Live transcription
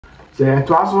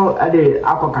to also the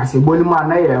Akokase Bolima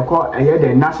na ye ko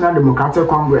the National Democratic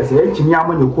Congress chini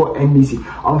amanyoko NDC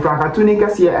on Frankatuni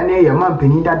kase ene ye man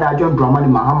peni dada John Dramani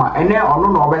Mahama ene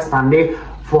ono no be stande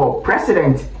for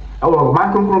president our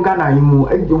Mankonkron Ghana yimu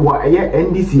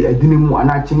NDC edinimu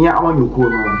ana chini amanyoko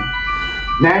no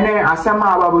nene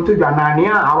asema ababutu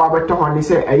dwanania ababeto honi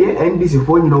se NDC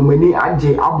fo nyino mani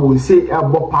agye abonse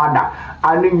ebo pada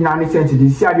anu nyane senti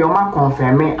disi ade o ma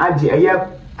confirm agye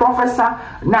Professor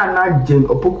Naana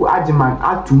Opoku Agymang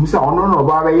atum se ono no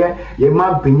ba ye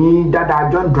man peni dada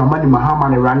John Dramani Mahama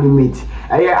ne running mate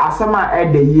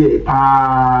asema de ye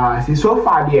pa si so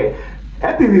far there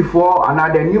before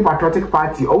another New Patriotic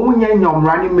Party omunye nyom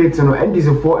running mate no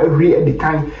NDC for every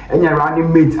edikan enya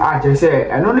running mate just say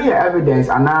and only evidence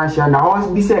anasha na house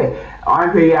bi say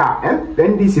ahwe ya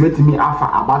NDC betimi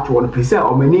afa abato one pese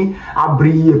o mani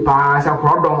abri pa sa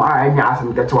krodom enya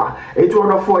asem ketwa it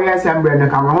was 4 years embre na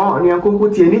kama ho ne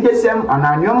konkutie ni jesem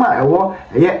ananyoma ewo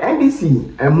NDC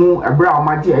emu ebra o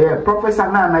maje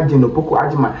Professor Naana Opoku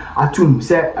Agymang atum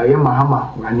say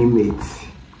Mahama running mate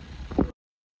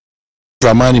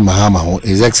Dramani Mahama,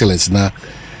 His Excellency na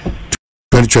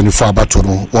 2024 about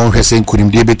one person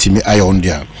couldn't be able to me on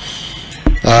there.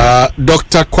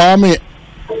 Dr. Kwame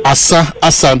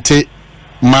Asante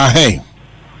Mahe.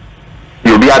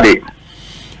 You be a day.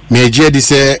 Major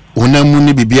say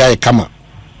Unamuni Bibia Kama.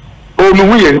 Oh, we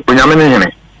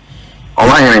Unyamene. Oh,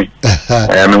 my,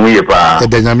 I mean, we are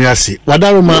Benamiasi.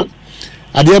 Wadaruma,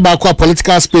 Adiabaqua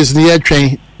political space near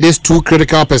train. There's two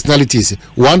critical personalities,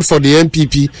 one for the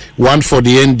MPP, one for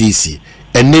the NDC.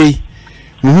 And they,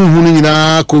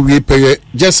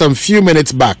 just some few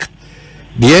minutes back,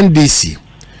 the NDC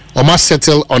almost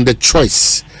settled on the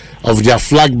choice of their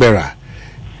flag bearer,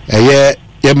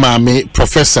 Mami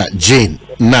Professor Jane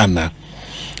Nana.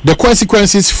 The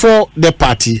consequences for the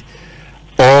party,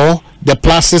 or the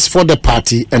pluses for the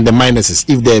party and the minuses,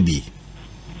 if there be.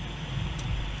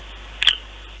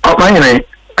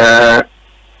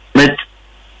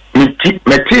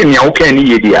 Metin ya uke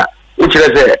ni yedia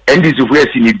ucheleze NDC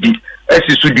fuesi ni bi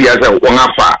esi sudi ya za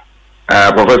wangafa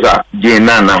Professor Jane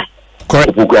Naana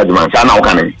Opoku Agymang sana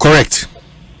ukane correct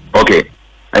okay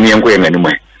ani yanko yenga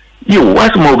nimwe yo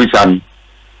wasi mobisan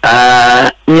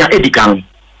nya edikan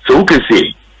so uke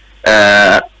se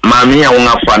mami ya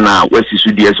wangafa na wesi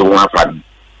sudi ya so wangafa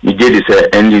ni jedi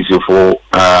se NDC fo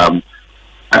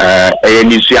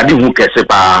ni suadi hu kese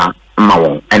pa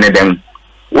mawon eneden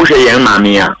Ushe yen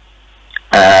mamia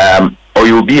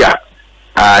oyobia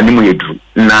nimu yedru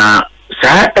na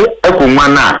sa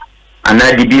ekunwana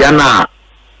anadibia na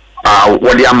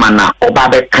wodi amana oba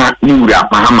beka ni wura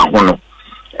Mahama hono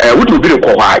wudu bi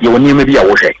rekwa ye woni me bia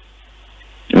wo hwe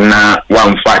na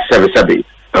wamfa sebe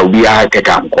obia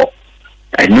keka nko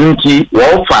enunki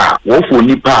wo fo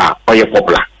nipa oye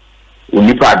popular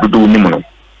onipa dodo nimu no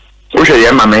ushe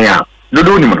yen mamia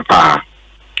dodo nimu pa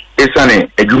esane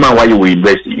adwuma waye wo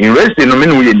university no me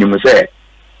no ye nim say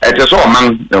eteso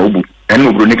man na obu en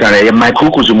obro ni kan ye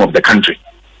microcosm of the country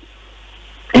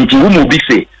nti wo mo bi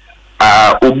say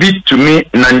obi to me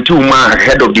nantuma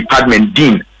head of department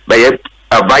dean by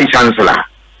a vice chancellor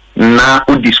na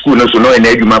odi school no so no na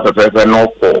adwuma pepepe no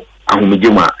ko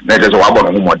ahomejema na eteso wa bo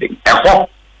no modern eho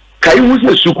kai wo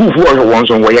se school fu o won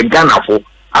so wo ye Ghana fo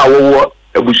awo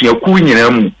ebusia ku nyina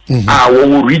mu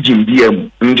wo region bia mu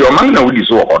nti o man na wodi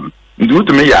so ho ndi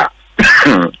utumi ya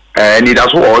ni da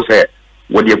so o se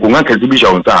wodi ekunga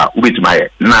exhibition sa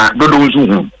ubetimaye na dodo nzu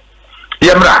hu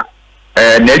yemra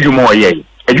na adwuma o ye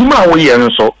adwuma wo ye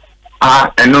nso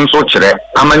eno nso kire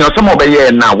amanya so mo be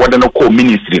ye na wode no ko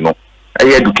ministry no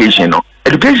education no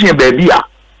education baby a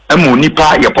amu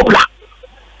nipa ye popular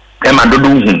e ma dodo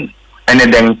hu ene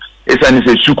den esani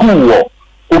se school wo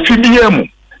ofidie mu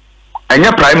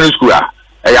anya primary school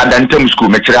ya dantem school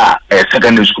mechira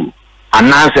secondary school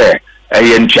anase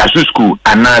ntiasu school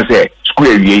anase school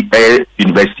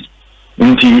university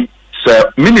nti se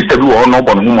minister bi wo no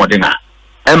bo no modena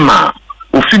ema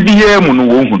ofidie mu no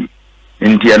wo hu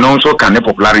nti eno nso kan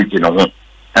popularity no ho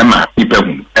ema ipa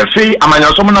hu efi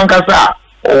amanyaso mo nankasa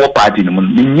o party no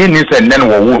nyi ni se nen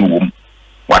wo wo no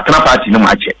watena party no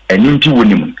mache eni nti wo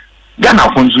ni mu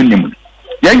Ghana fonzu ni mu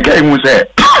yanka mu se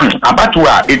abatu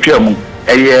a etwa mu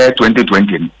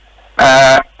 2020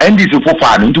 NDC for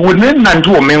far nti wo ne nanti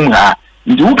wo men ha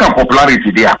nti wo kan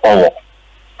popularity dey akowo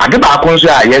ade ba akonso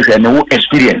a yes ne wo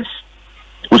experience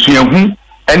osuahu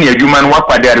ene adwuma no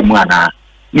wakwadare mu ana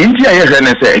nti a yes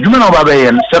ne se adwuma no ba be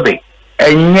ye sebe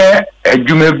enye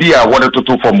adwuma bi a wode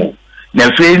toto fomo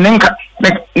na fe nenka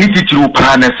ni titiru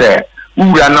pa ne se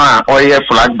wura no a oye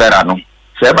flag bearer no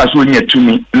se ba so nya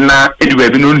tumi na eduba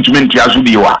bi no ntumi ntiaso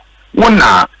bi wa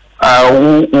wona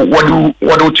what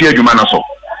do you do, Manaso?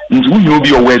 You be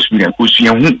your experience,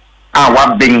 Kusian,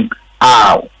 what being,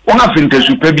 one of the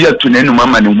superior to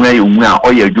Nenumama and where you are,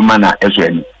 or your Jumana as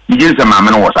well. Yes, a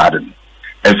mamma was added.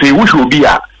 If they wish will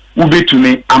be to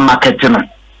me a marketing.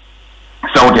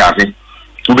 So they are say,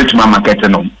 will be to my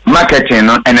marketing,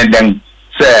 and then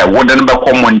say, what the number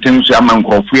common things are man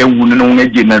of fear wouldn't only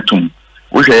dinner to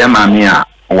which I am mamma,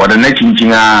 what the next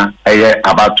thing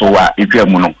about to if you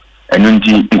mono, and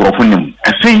unti grofunium.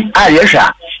 I say,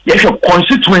 yes, your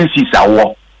constituencies are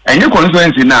war, and your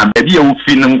constituency now, baby, you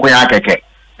feel quayake,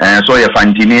 so your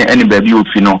fantine, any baby you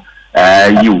fino,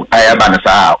 you, I have an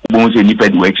asa, won't say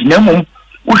niped weight, no,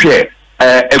 Ushe,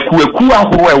 a kua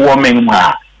who a woman,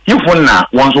 you for now,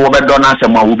 once over donna,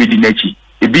 someone will be the nechi,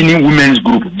 a being women's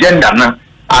group, gender,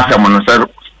 as someone said,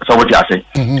 so what I say.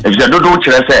 If you don't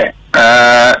say,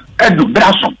 Edu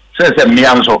Brasson, says a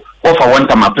meanso, or for one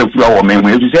time a popular woman,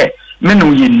 will say,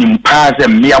 Menu yin pass a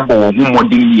meabo, whom more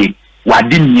ding what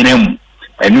didn't you name?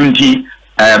 And Unti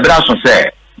Brasson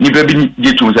say, Nipa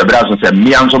Jitu, the Brasson said,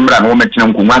 Meanso Bran, woman,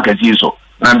 Kumaka, so,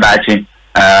 and I say,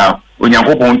 when you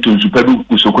want to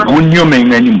superbu so new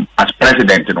name as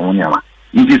president in Onyama.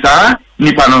 It is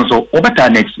Nipanonso, Obata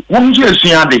next. Won't you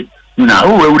see now?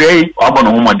 Urban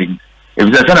Homading.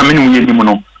 If there's a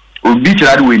minimum, will be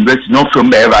tried to invest not from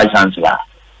the vice chancellor.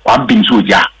 What being so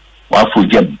ja, what for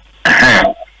Jim?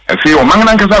 A few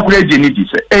Mangankasa Jenny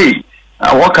say, hey,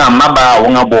 I walk on Maba,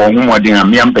 Wongabo, Homading,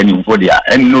 and Miam Penny for the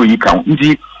and no, you count. Or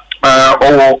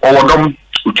Dom,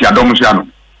 Utiadomusano.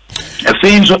 A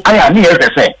thing so I am here to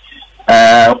say.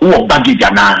 Baggy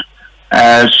Jana,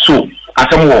 so as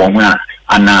a woman,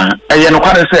 and I know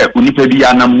what I say,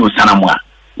 Unipedia no Sanamwa,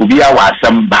 Ubia was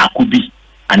some Bakubi,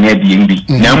 and Airbnb.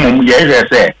 No, yes, I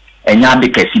say, and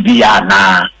Yabika Sibia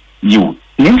na you.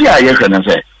 India, yes, and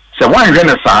say, so one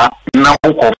Renaissance now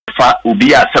of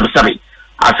Ubia Subsabi,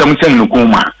 as some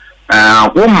Nukuma,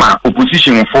 woman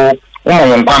opposition for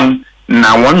woman,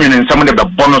 now 1 million some of the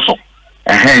bonus.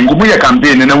 And we a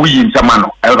campaign and we in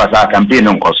Samano, Elvasa campaign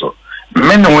on Coso.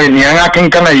 Men when I can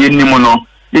come a yenimono,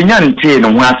 the young train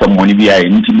and once a money be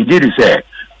intimidated, say,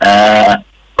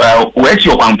 where's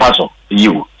your passo?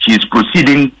 You, she is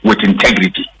proceeding with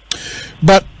integrity.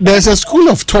 But there's a school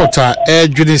of thought,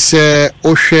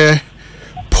 Oshe,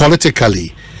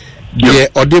 politically, the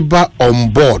Odeba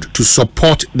on board to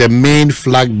support the main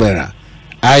flag bearer,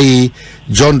 i.e.,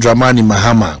 John Dramani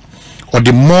Mahama, or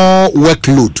the more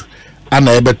workload, and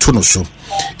I bet Tunoso.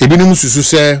 Ebinum Susu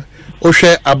say,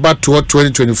 Oshe about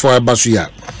 2024 abasuya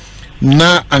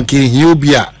na anke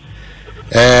hiobia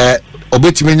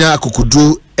obetimenya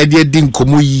akukudu edin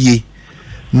komo yie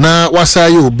na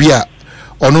wasaye obia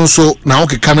ono so na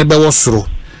okeka ne be wosoro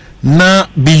na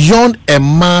beyond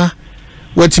Emma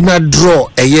wetima draw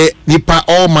eye nipa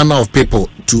all manner of people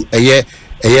to eye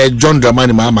John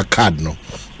Dramani Mahama card no.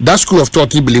 That school of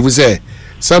thought he believe say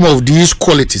some of these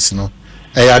qualities no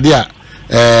dia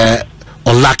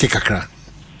olake kakra.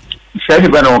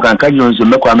 Said when can canyon so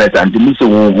make comment and miss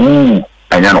woo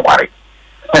and yan worry.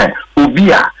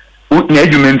 Ubia,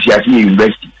 Nedumenti as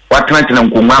university. What can I so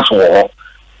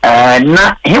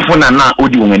na hefuna na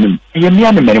odi wonganim. Ye me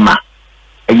an merima.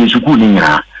 E yesuku ni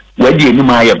nya. We di eni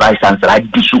ma ye vice chancellor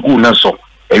di suku na so.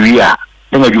 Area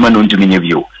na adwuma no ntumi nya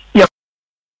bio.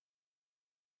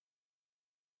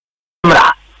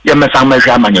 Ya mesa ma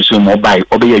hwa amanya so mo bai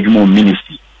obe adwuma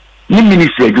ministry. Ni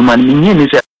ministry adwuma ni ni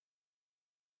se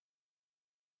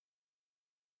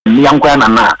Yankwana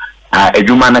na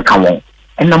edwuma na kawo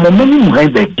na momani mu ha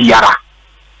be biara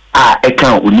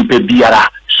eka onipa biara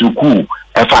suku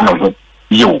efa no ho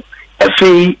yo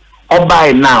efei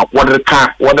obai na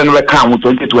wodreka wodene be ka mu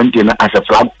 2020 na as a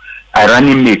flag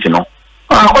running mate no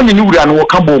onye ni wura no wo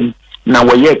kabom na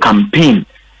wo ye campaign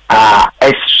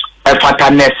efata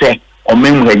nese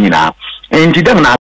omemu ha nyina enti dem na